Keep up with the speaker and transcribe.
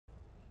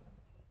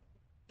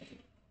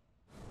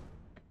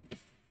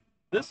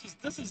This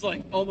is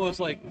like almost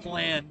like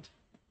planned.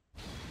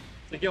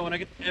 It's like, yo, when I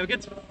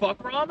get to fuck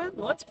ramen,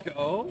 let's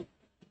go.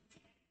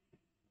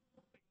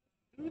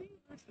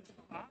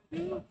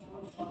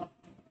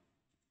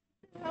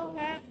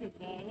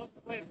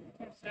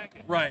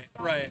 Right,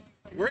 right.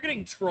 We're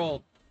getting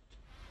trolled.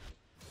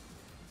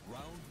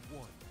 Round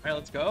one. Alright,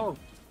 let's go.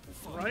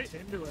 Right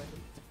into it.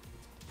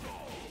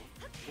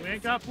 We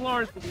ain't got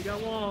floors, but we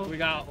got walls. We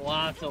got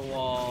lots of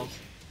walls.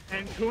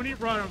 And Kuni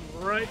brought him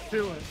right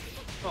to it.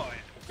 Oh yeah.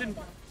 Didn't,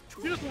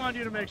 just wanted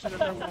you to make sure that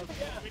there was.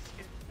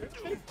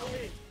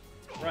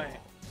 Right.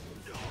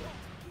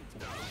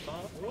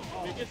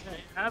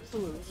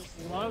 Absolute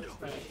love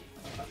that.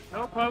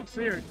 No pokes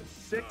here,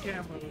 just sick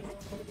cam moves.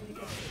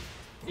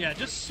 Yeah,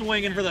 just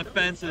swinging for the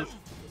fences.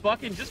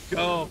 Fucking just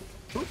go.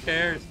 Who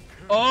cares?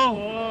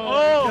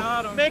 Oh,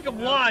 got him. Make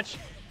him watch.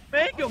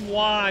 Make him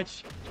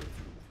watch.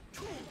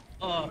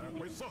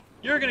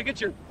 You're gonna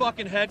get your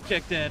fucking head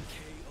kicked in.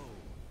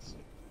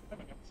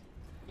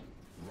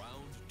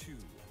 Round two.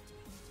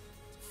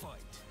 Fight.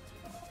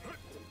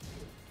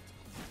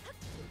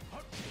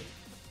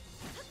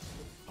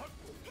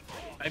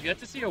 I've yet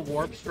to see a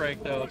warp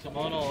strike though, so I'm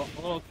a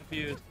little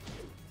confused.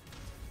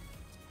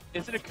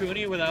 Is it a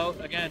Kuni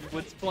without, again,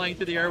 with flying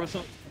through the air with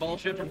some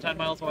bullshit from 10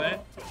 miles away?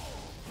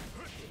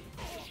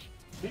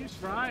 He's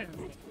trying.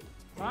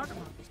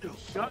 Fahkumram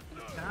just shut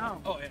it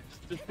down. Oh yeah,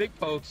 just big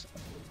pokes.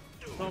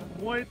 The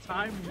Muay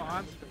Thai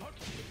monster.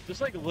 Just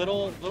like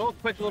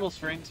quick little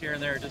strings here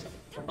and there, just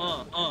just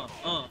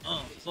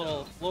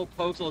little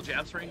pokes, little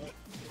jab strings.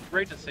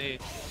 Great to see.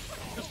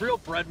 Just real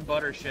bread and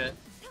butter shit.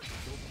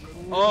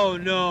 Oh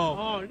no!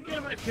 Oh, you get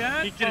him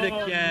again? He did it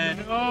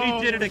again. No.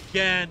 He did it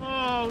again.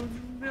 Oh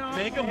no!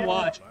 Make him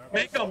watch.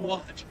 Make him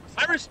watch.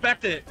 I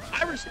respect it.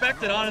 I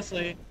respect it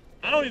honestly.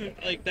 I don't even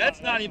like.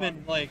 That's not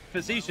even like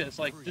facetious.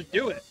 Like, just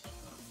do it.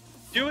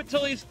 Do it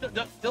till he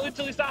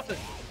stops it.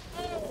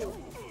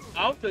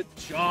 Out the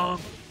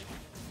jump.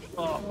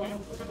 Oh.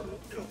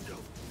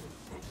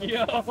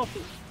 Yo.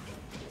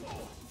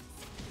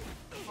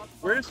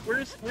 Where's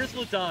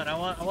Ladon? I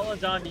want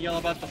Ladon to yell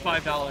about the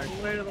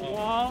 $5. Way to the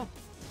wall.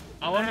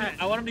 I want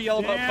him to yell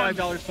about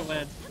 $5 to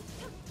win.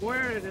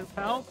 Where did his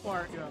health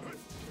bar go?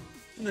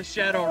 In the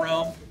Shadow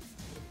Realm.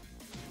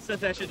 Sent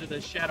that shit to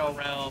the Shadow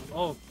Realm.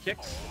 Oh,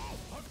 kicks.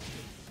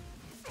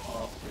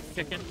 Oh,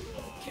 kicking.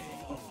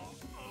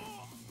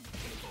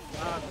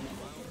 God.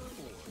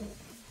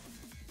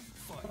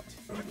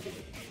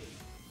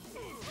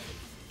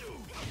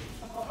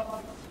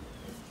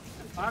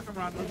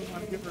 Fahkumram doesn't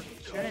want to give her a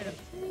chance.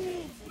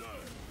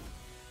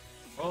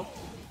 Oh.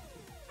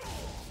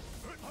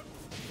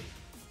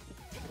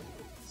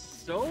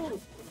 So,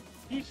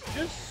 he's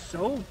just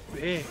so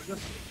big.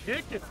 Just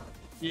kick it.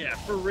 Yeah,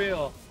 for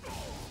real.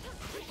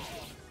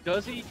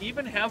 Does he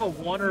even have a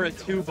 1 or a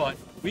 2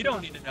 button? We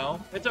don't need to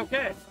know. It's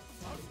okay.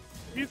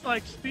 He's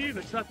like Steve,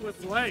 except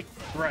with legs.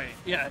 Right,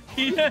 yeah.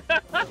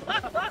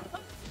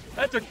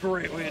 That's a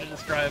great way to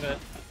describe it.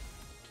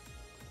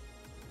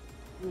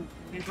 Ooh,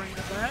 can he bring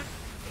it back?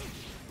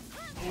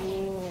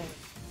 Ooh.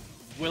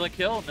 Will it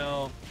kill?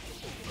 No.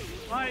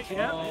 Right,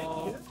 yeah.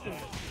 Oh.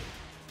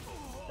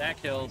 That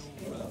kills.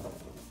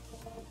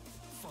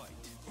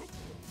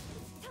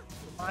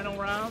 Final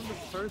round, the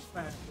first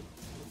match.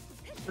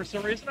 For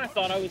some reason, I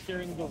thought I was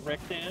hearing the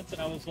Rick dance,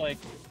 and I was like,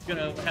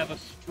 gonna have a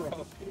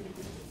stroke.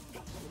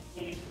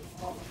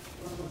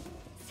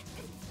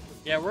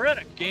 Yeah, we're at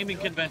a gaming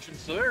convention,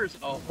 so there's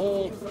a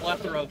whole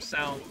plethora of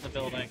sound in the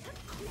building.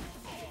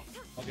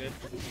 All good.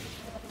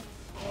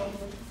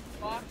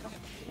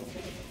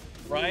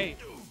 Right.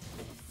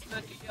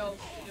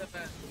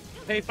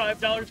 Pay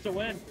 $5 to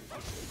win,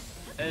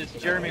 as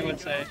Jeremy would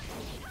say.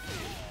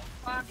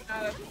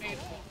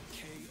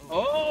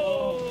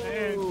 Oh!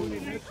 Man,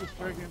 Kunimitsu is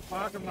freaking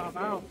Fahkumram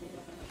out.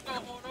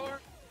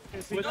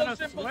 Is he gonna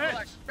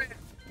switch?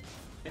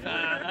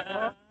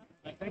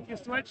 I think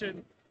he's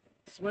switching.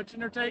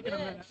 Switching or taking a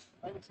minute.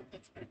 Welcome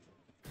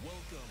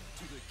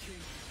to the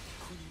King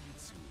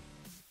Kunimitsu.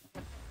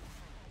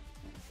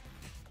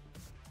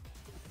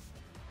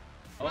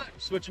 Oh,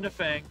 switching to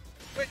Feng.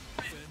 Fen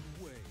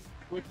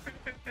Wei.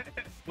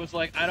 Was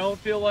like, I don't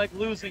feel like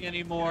losing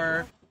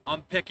anymore.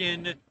 I'm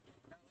picking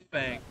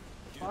Feng.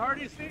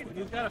 Already seen.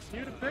 He's got a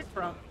few to pick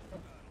from.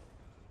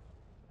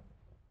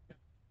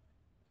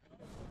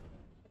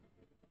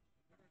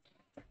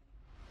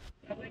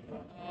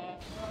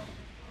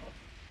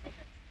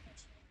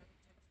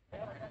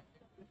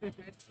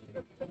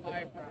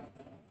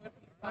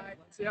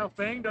 See how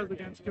Feng does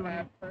against Kuni.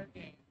 Round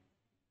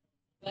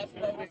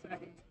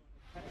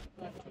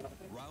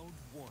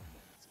one.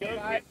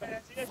 It's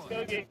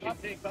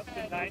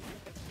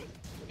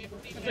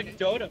like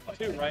Dota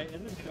too, right?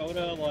 Isn't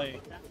Dota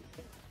like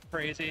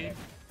crazy?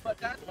 But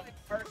that's like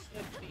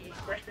personally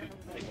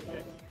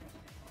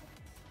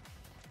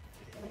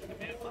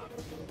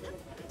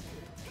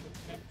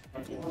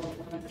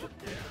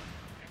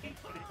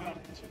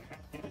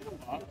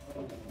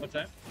What's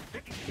that?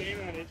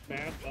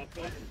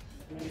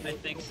 I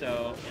think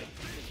so.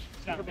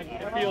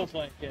 It feels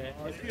like it.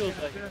 It feels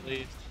like it at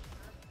least.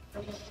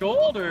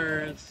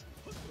 Shoulders.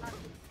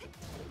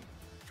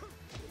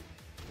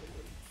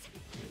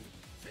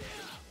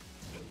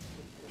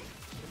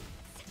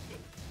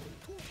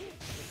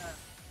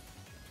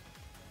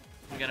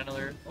 We got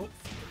another. Oh.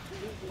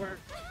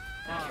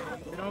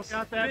 We don't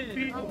got that feet.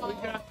 We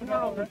got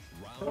twirls.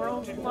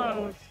 Twirls and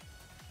flows.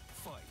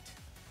 Fight.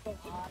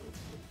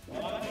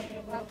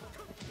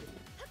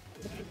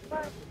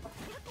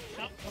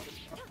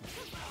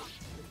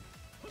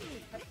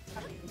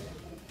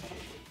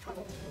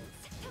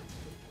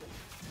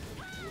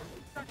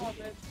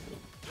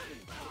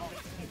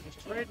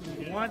 Just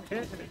trading one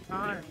hit at a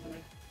time.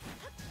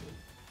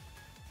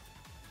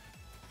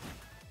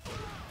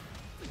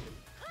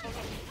 There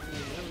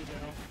we go.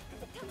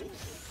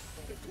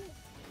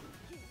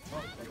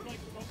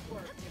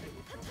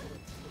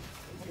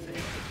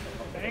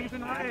 Bangs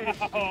and height.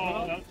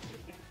 Oh,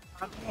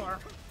 not more.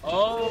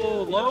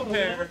 Oh, low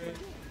parry.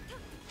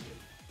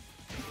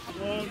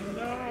 Oh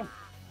no.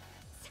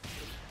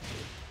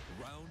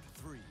 Round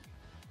 3.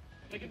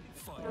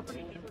 Fight.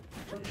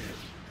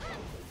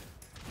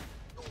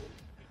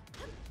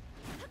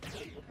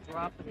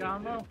 Drop the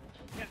combo.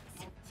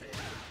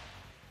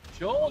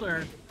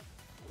 Shoulder.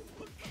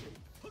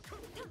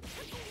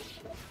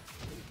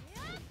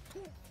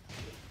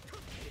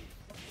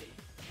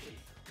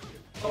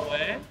 All the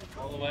way.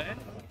 All the way.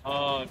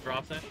 Oh,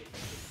 drops it.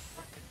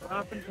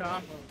 Drop and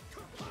combo.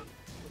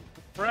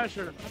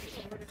 Pressure.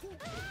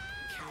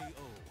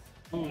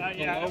 KO. Ooh,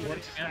 Yeah, low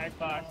works again.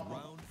 Round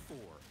 4.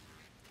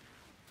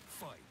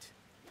 Fight.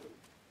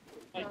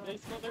 Like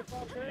this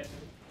motherfucker?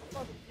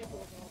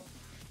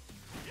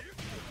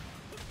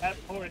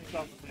 That pouring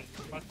something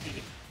must be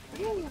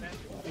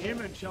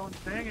Demon showing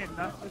Feng and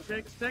nothing to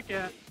shake stick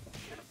at.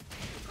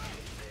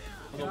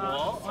 The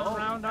wall. One Oh.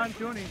 round on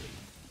Kuni.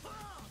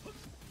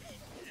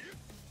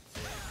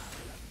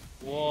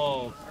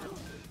 Whoa.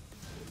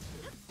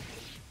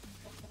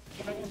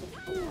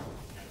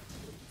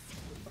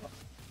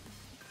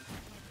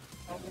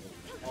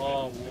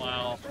 Oh,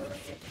 wow.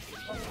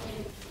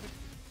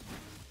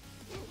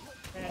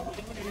 And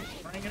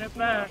Kuni's bringing it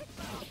back.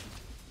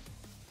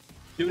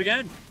 Do it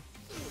again.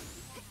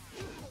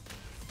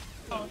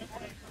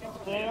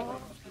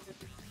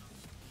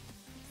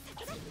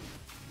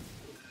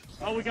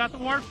 Oh, we got the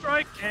warp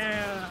strike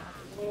and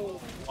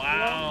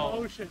Wow.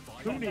 slow motion.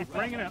 Kuni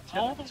bringing it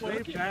all the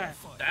way back.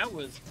 That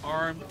was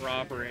armed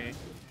robbery.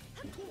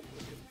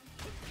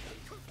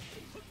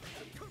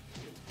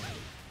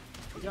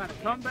 You got a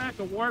comeback,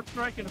 a warp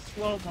strike, and a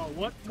slow mo.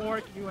 What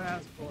more can you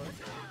ask for?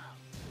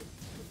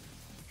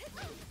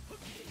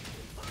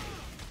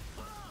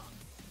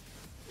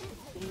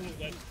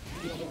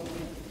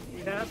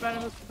 We have been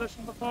in this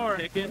position before.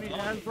 Tekken. Kuni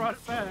has brought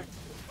it back.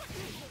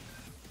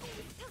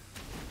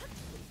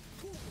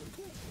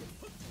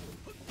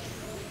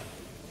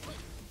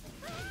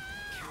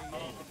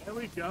 There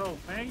we go.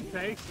 Feng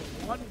takes it.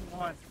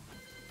 1-1.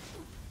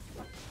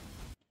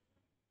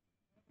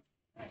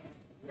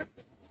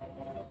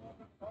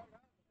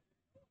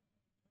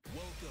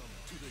 Welcome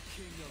to the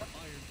King of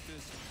Iron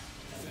Fist,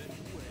 Feng.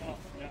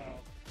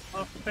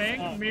 A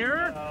Feng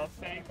mirror?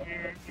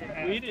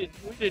 We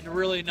did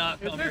really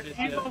not Is come here this to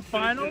see Evo it.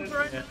 Finals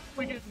right Yeah. now?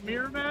 We get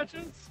mirror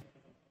matches?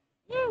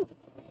 Woo!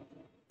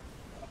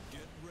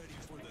 Get ready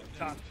for the next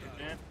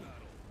battle.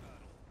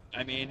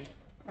 I mean,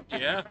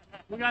 yeah.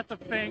 We got the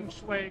Feng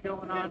Shui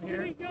going on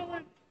here.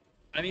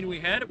 I mean, we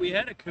had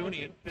a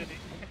Kuni.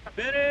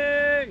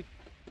 Finny!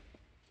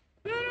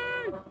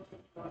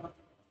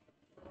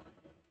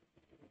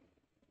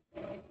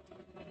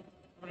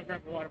 I'm gonna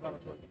grab the water bottle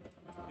for you.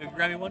 You can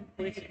grab me one,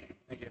 please?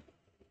 Thank you.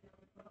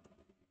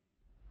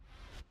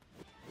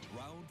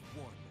 Round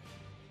 1.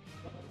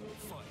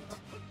 Fight.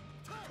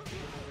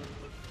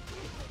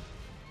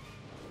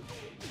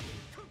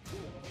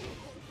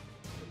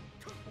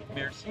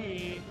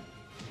 Merci.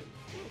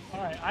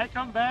 Alright, I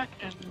come back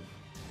and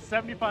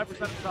 75% of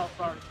the health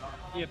already gone.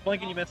 Yeah,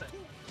 blink and you miss it.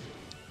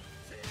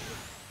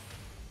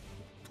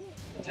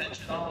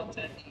 Attention all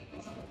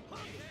attendees.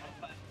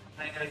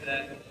 Reminder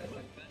that the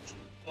convention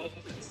closes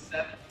at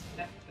 7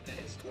 p.m. today,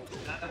 so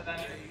it's not a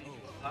venue.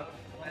 Not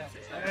a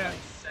convention. Yeah.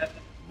 7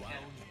 p.m.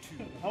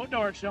 Round 2.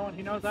 Hodor showing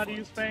he knows how to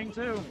use Feng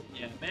too.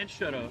 Yeah, man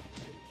should've.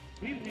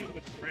 We lead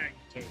with Frank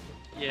too.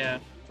 Yeah.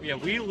 Yeah,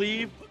 we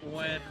leave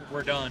when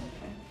we're done.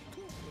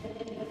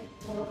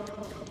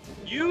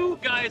 You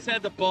guys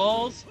had the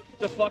balls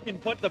to fucking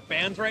put the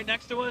bands right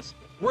next to us.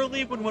 We're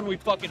leaving when we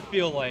fucking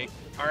feel like,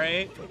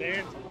 alright?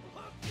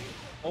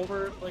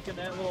 Over, like, in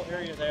that little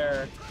area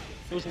there.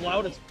 It was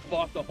loud as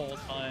fuck the whole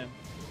time.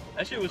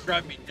 That shit was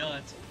driving me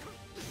nuts.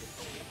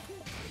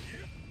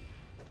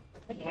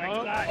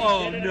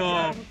 Oh,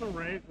 no.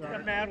 The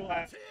mad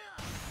laugh.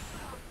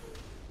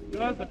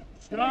 Good,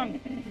 strong.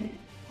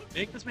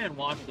 Make this man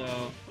watch,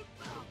 though.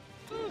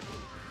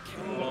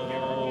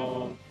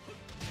 Oh.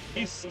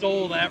 He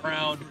stole that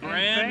round.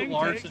 Grand Feng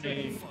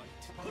larceny.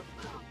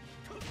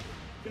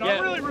 You know, Yeah.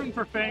 I'm really rooting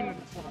for Feng in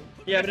this one.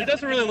 Yeah, but it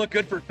doesn't really look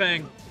good for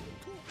Feng.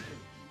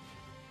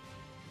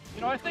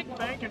 You know, I think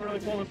Feng can really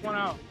pull this one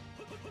out.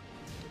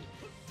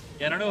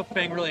 Yeah, I don't know if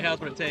Feng really has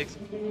what it takes.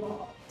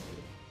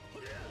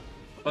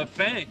 But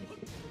Feng,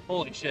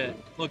 holy shit,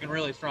 looking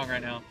really strong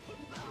right now.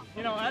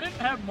 You know, I didn't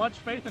have much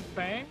faith in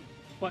Feng,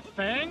 but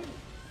Feng,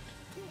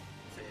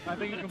 I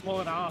think he can pull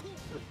it off.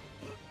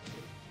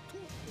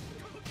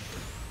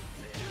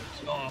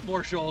 Oh,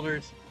 more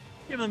shoulders.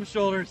 Give them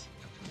shoulders.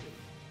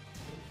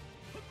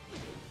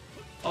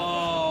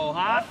 Oh,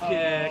 hot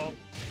kick.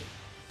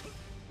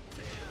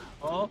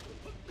 Oh.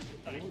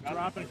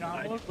 Dropping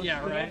combos.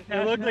 Yeah, right.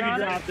 It looked like he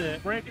dropped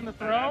it. Breaking the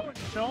throw and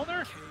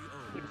shoulder.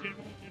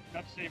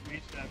 Enough save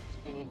reach that was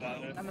cool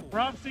about it. And the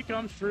prophecy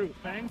comes true.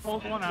 Feng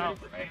pulls one out.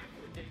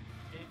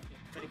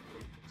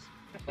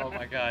 Oh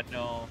my god,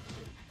 no.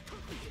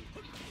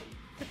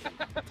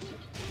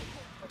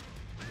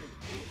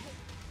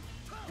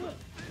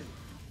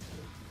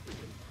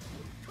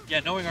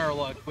 Yeah, knowing our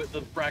luck, but the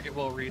bracket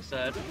will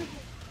reset.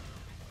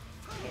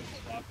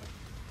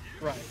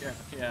 Right,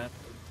 yeah.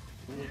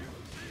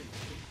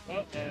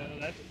 Oh,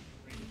 that's...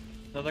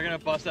 So they're gonna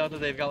bust out that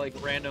they've got like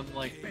random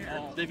like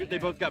bears. They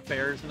both got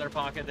bears in their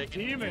pocket. They can...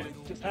 Demon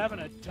just having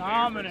a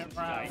dominant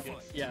round.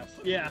 Yes,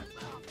 yeah.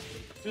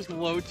 Just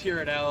low tier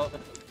it out.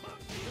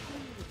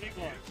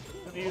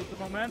 Gonna use the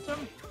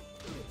momentum.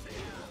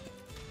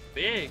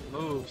 Big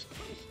moves.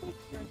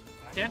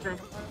 Tantrum.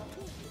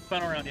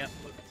 Final round, yeah.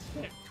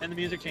 And the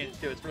music changes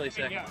too. It's really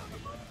sick.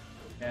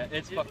 Yeah,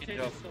 it's fucking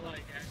dope.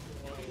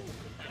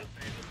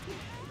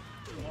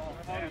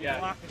 Yeah.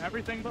 Blocking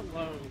everything but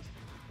lows.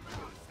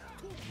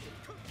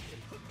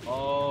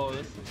 Oh,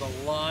 this is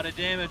a lot of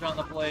damage on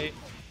the plate.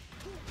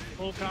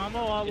 Full combo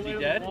all the way to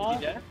the wall. Is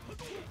he dead?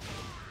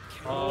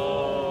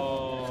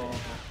 Oh.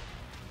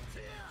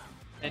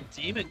 And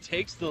Demon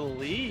takes the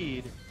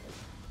lead.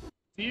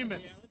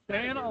 Demon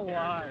staying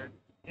alive.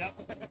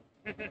 Yep.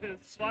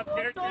 Swap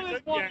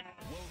characters.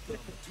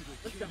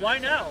 Why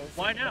now?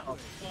 Why now?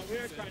 Well, we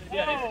were trying to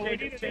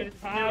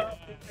I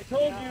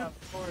told you,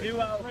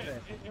 new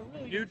outfit,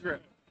 new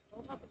drip.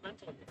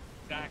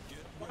 Exactly.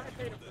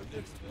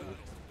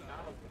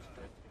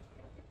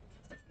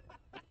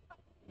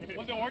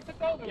 Was it worth it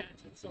though? Yeah,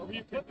 so he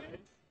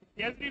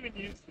hasn't even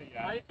used it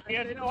yet. He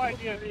has no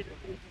idea.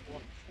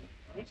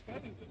 Which gun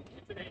is it?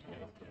 It's an 8.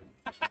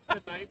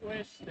 The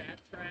Nightwish stat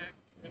track.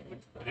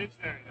 It's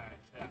very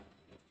nice, yeah.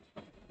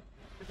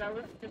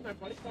 Because my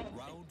buddy thought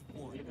round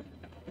 1.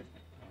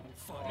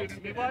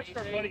 Dude, we watched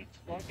our buddy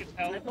flunk his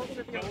health. I told him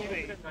if he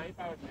opened a knife,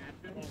 I would match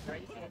him.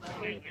 Right?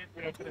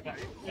 We opened a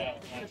knife. Yeah,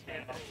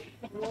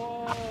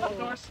 Whoa.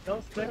 Hodor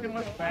still sticking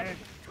with Feng.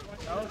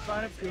 That was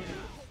fine of good.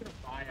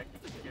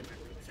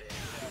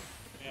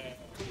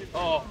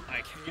 Oh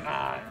my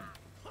god.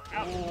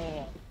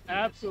 Oh,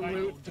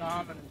 absolute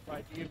dominance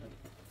by Demon.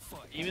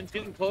 Demon's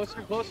getting closer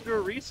and closer to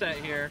a reset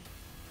here.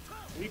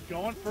 We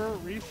going for a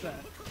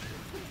reset.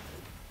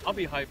 I'll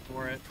be hyped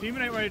for it.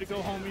 Demon ain't ready to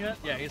go home yet.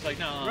 Yeah, he's like,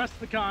 no. The rest of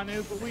the con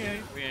is, but we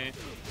ain't. We ain't.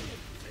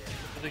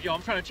 He's like, yo,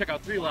 I'm trying to check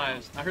out 3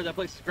 Lives. I heard that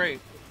place is great.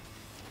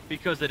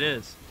 Because it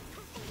is.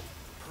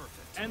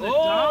 And the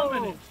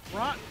dominance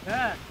brought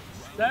back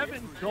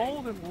 7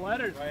 golden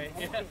letters. Right.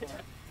 Yeah.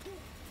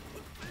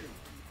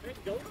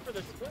 Going for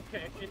the split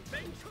kick, and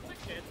Feng's split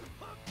kick.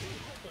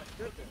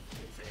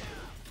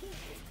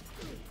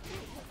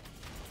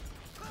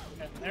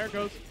 And there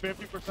goes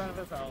 50% of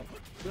his health.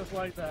 Just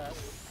like that.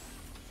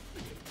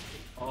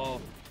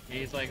 Oh,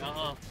 he's like,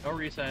 no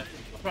reset.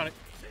 I'm trying to,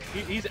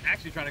 he's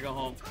actually trying to go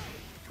home.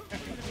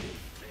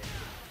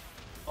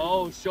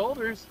 Oh,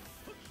 shoulders.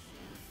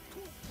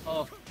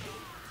 Oh,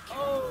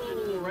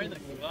 right in the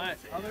gut.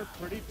 Other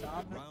pretty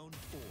dominant. Round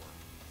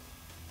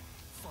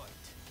 4. Fight.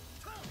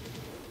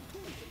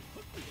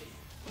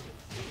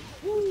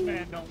 This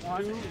man don't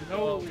want to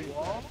know we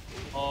wall.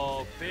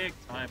 Oh, big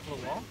time for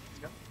the wall.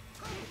 Let's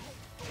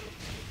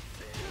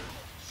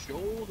go.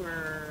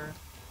 Shoulder.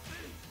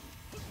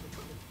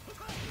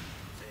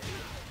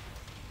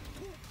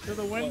 To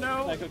the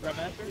window. Like a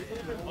Grandmaster?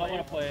 Oh,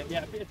 yeah, play it.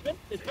 Yeah, it's been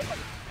like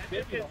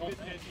 50 the whole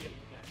thing.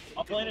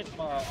 I'll play it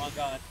tomorrow, on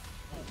God.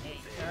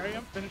 Carry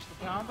him, finish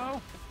the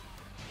combo.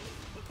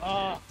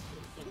 Ah,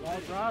 the wall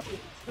drop is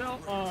still.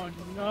 Oh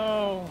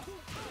no.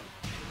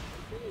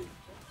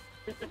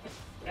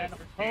 And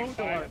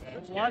Hodor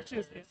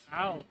watches it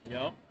out.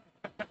 Yep.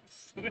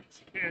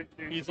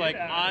 He's like,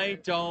 I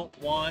don't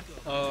want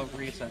a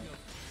reset.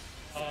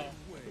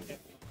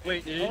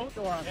 Wait, did it?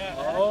 Hodor on that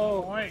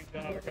Oh. point.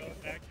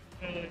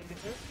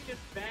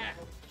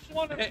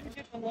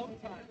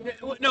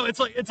 No, it's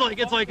like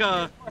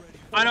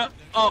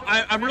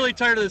I'm really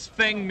tired of this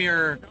Feng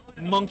mirror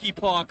monkey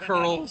paw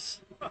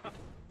curls.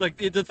 Like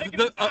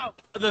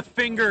the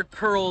finger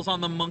curls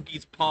on the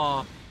monkey's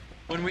paw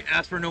when we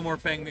ask for no more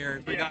Feng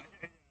mirrors.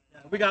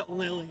 We got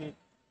Lili.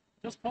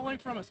 Just pulling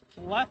from his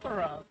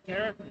plethora of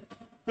characters.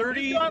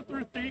 30. He's gone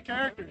through 3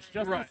 characters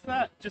just Right. a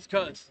set. Just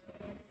cause.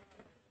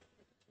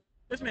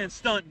 This man's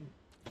stunting.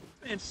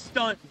 Man's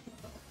stunting.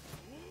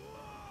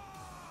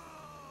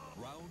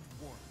 Round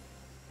 1.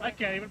 I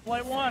can't even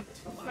play 1.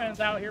 This man's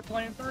out here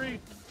playing 3.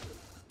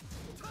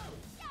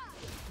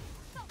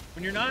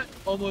 When you're not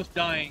almost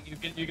dying,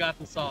 you got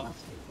the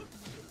sauce.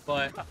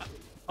 But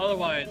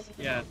Otherwise,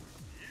 yeah.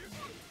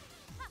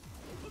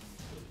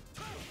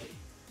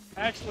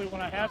 Actually,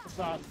 when I have the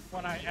sauce,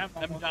 when I am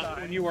I'm almost not,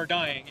 dying. when you were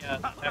dying, yeah.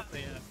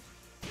 Actually, yeah.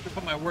 To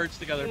put my words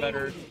together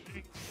better.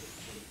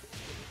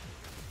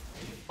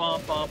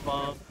 Bum, bum,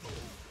 bum.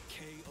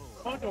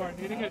 Hodor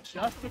needing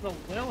adjusted to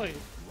Lili.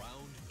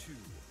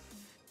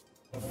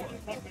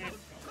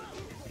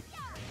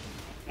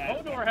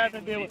 Hodor had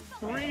to deal with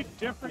 3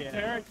 different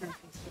characters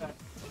instead.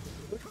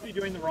 Looks to be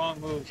doing the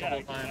wrong moves the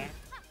whole time.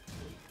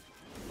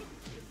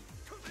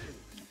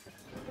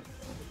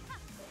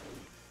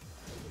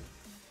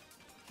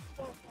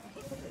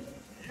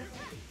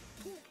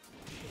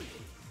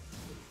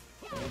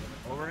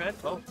 Overhead?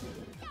 Oh.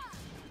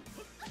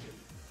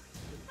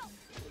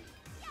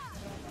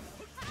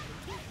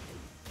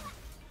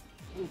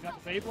 Ooh,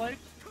 got the Beyblade.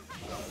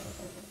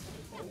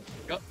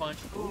 Gut punch.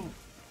 Ooh.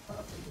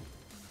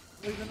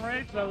 Losing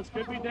rage, though. This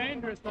could be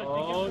dangerous.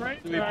 Oh, Rage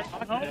do we track.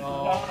 block Nope. it?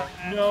 Oh,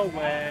 no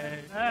way.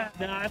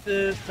 Not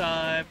this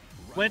time.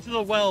 Went to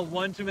the well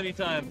one too many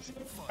times.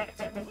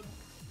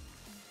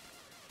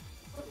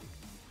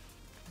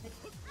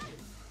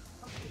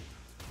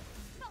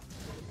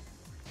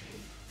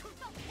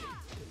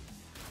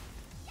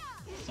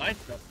 Nice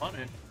the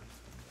punish.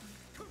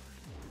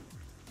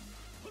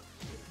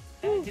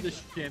 Ooh, the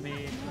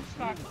shimmy.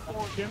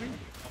 Jimmy.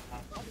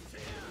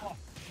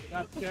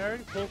 Got scary.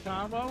 Full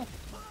combo.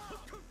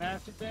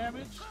 Massive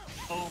damage.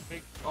 Oh,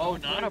 big. Oh,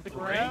 not a the break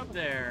grab.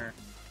 there.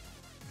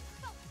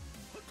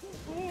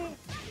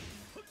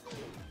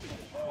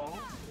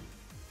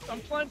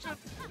 I'm clenching.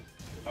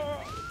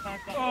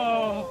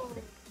 Oh.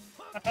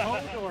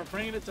 Hodor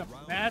bringing it to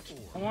match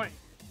point.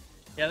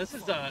 Yeah, this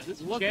is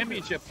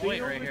championship point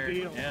seal right the here.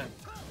 deal. Yeah.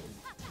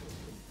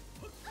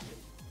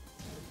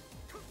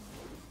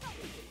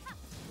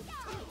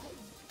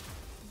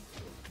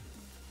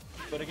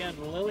 But again,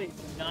 Lili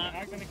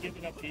not gonna give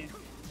it up easy.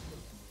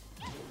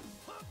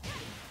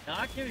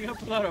 Not giving up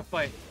without a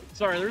fight.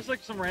 Sorry, there's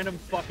like some random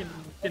fucking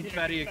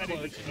confetti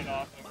explosion.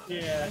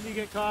 Yeah. And you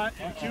get caught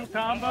in 2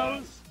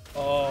 combos.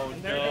 Oh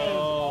And there goes no.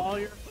 all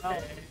your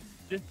health.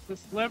 Just the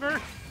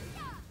sliver.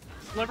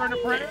 Sliver and a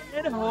prayer.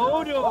 And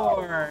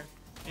Hodor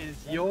is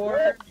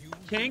your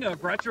king of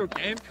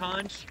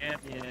RetroGameCon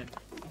champion.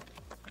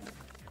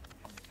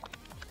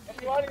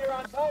 If you want to get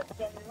on time,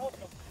 so you're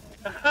welcome.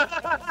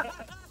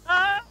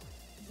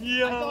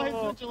 Yo. I saw him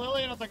switch to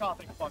Lili and I was like, oh,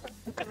 thank fuck.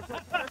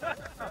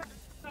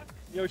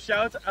 Yo,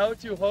 shouts out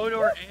to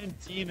Hodor and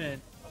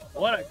Demon.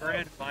 What a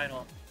grand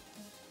final.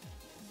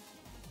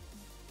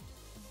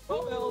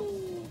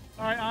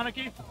 Alright,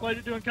 Aniki,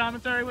 pleasure doing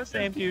commentary with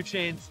Same to you,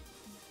 Chains.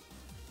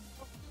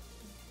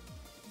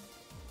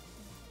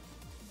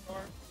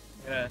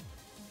 Yeah.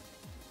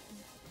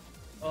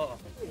 Oh,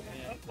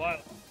 man. Wow.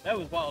 That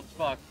was wild as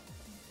fuck.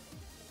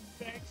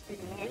 Thanks to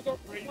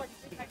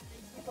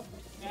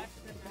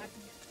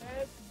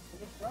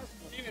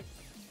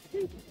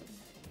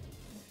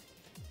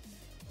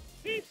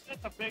Jeez,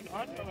 that's a big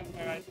hunter in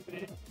there, I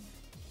see.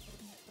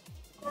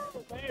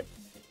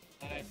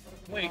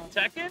 Wait,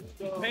 Tekken?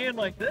 Paying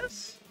like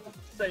this?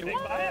 Say Big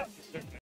what? buyout.